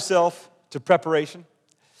 Drive yourself to preparation.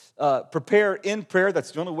 Prepare in prayer. That's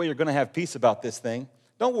the only way you're going to have peace about this thing.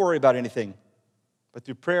 Don't worry about anything. But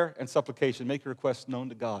through prayer and supplication, make your requests known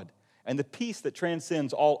to God. And the peace that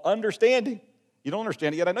transcends all understanding. You don't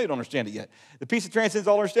understand it yet. I know you don't understand it yet. The peace that transcends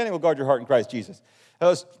all understanding will guard your heart in Christ Jesus. I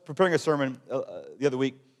was preparing a sermon the other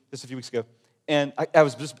week, just a few weeks ago, and I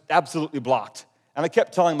was just absolutely blocked. And I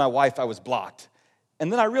kept telling my wife I was blocked.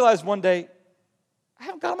 And then I realized one day, I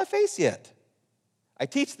haven't got on my face yet. I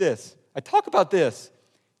teach this. I talk about this.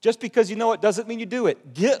 Just because you know it doesn't mean you do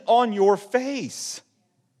it. Get on your face.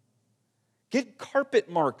 Get carpet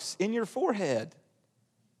marks in your forehead.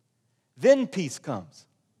 Then peace comes.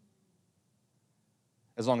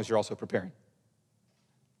 As long as you're also preparing.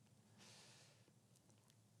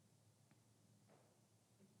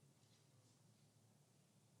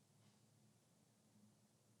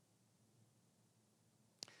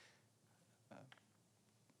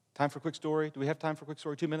 Time for a quick story? Do we have time for a quick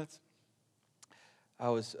story? 2 minutes? I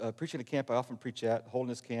was preaching at a camp I often preach at,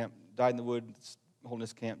 Holiness Camp, Died in the Woods,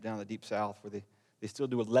 Holiness Camp down in the Deep South, where they still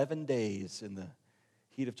do 11 days in the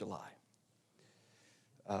heat of July.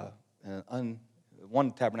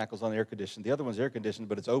 One tabernacle's on air conditioned, the other one's air conditioned,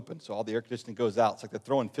 but it's open, so all the air conditioning goes out. It's like they're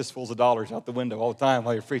throwing fistfuls of dollars out the window all the time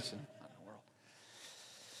while you're preaching.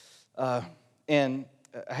 And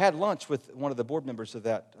I had lunch with one of the board members of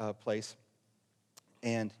that place.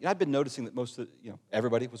 And I'd been noticing that most of,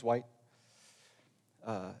 everybody was white.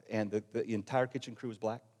 And the entire kitchen crew was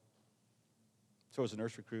black. So was the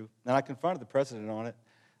nursery crew. And I confronted the president on it.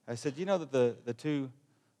 I said, you know that the two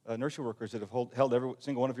nursery workers that have held every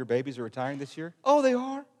single one of your babies are retiring this year? Oh, they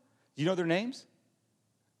are? Do you know their names?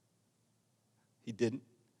 He didn't.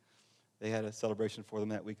 They had a celebration for them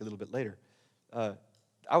that week a little bit later.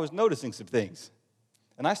 I was noticing some things.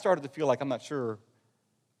 And I started to feel like I'm not sure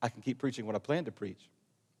I can keep preaching what I plan to preach.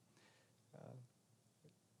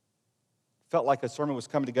 Felt like a sermon was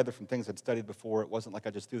coming together from things I'd studied before. It wasn't like I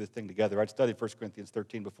just threw this thing together. I'd studied 1 Corinthians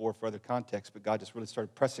 13 before for other contexts, but God just really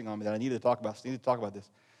started pressing on me that I needed to talk about this.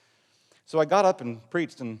 So I got up and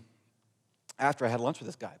preached, and after I had lunch with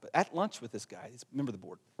this guy. But at lunch with this guy, he's a member of the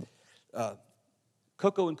board,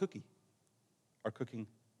 Coco and Cookie are cooking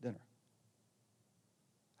dinner.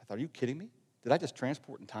 I thought, are you kidding me? Did I just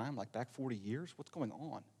transport in time like back 40 years? What's going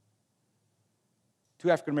on? 2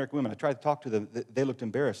 African-American women. I tried to talk to them. They looked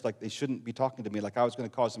embarrassed, like they shouldn't be talking to me, like I was going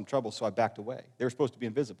to cause them trouble, so I backed away. They were supposed to be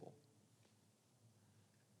invisible.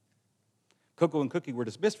 Coco and Cookie were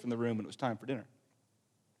dismissed from the room, and it was time for dinner.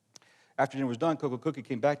 After dinner was done, Coco and Cookie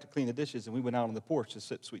came back to clean the dishes, and we went out on the porch to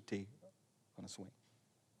sip sweet tea on a swing.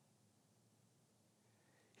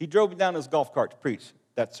 He drove me down in his golf cart to preach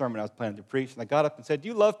that sermon I was planning to preach, and I got up and said, "Do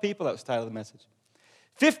you love people?" That was the title of the message.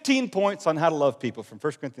 15 points on how to love people from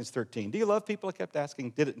 1 Corinthians 13. Do you love people? I kept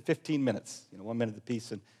asking. Did it in 15 minutes, 1 minute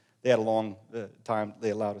apiece, and they had a long time they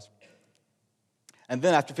allowed us. And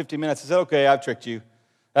then after 15 minutes, I said, "Okay, I've tricked you.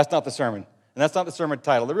 That's not the sermon. And that's not the sermon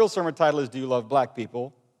title. The real sermon title is, Do You Love Black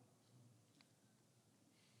People?"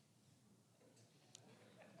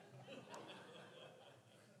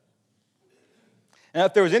 Now,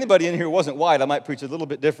 if there was anybody in here who wasn't white, I might preach a little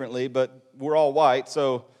bit differently, but we're all white,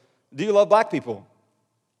 so do you love black people?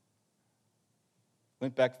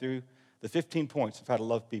 Went back through the 15 points of how to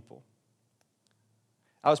love people.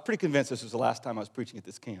 I was pretty convinced this was the last time I was preaching at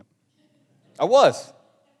this camp. I was,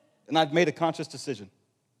 and I'd made a conscious decision.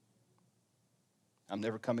 I'm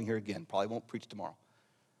never coming here again. Probably won't preach tomorrow.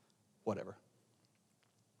 Whatever.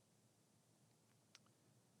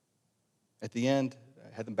 At the end,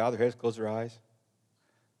 I had them bow their heads, close their eyes.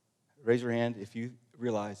 Raise your hand if you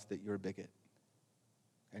realize that you're a bigot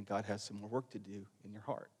and God has some more work to do in your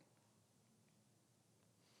heart.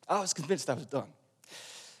 I was convinced I was done.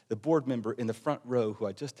 The board member in the front row who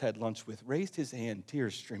I just had lunch with raised his hand,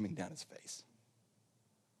 tears streaming down his face.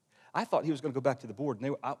 I thought he was going to go back to the board,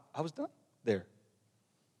 and I was done there.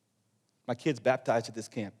 My kids baptized at this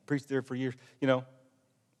camp, preached there for years.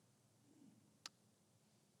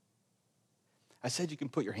 I said, "You can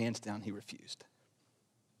put your hands down." He refused.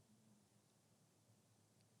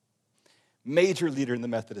 Major leader in the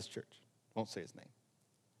Methodist Church. Won't say his name.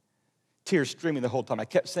 Tears streaming the whole time. I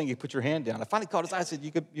kept saying, "You put your hand down." I finally caught his eye. I said,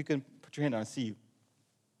 you can put your hand down. I see you.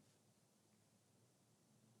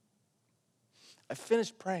 I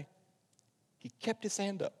finished praying. He kept his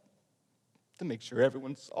hand up to make sure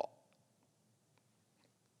everyone saw.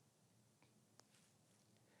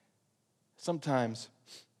 Sometimes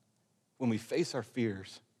when we face our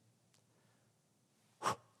fears,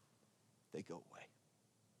 they go away.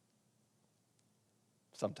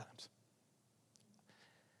 Sometimes.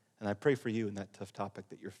 And I pray for you in that tough topic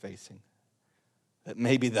that you're facing, that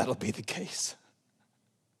maybe that'll be the case.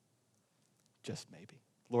 Just maybe.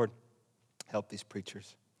 Lord, help these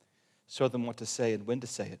preachers. Show them what to say and when to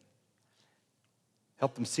say it.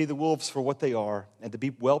 Help them see the wolves for what they are and to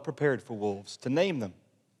be well prepared for wolves, to name them,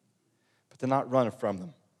 but to not run from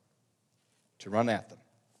them, to run at them.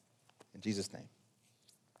 In Jesus' name,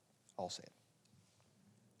 all say it.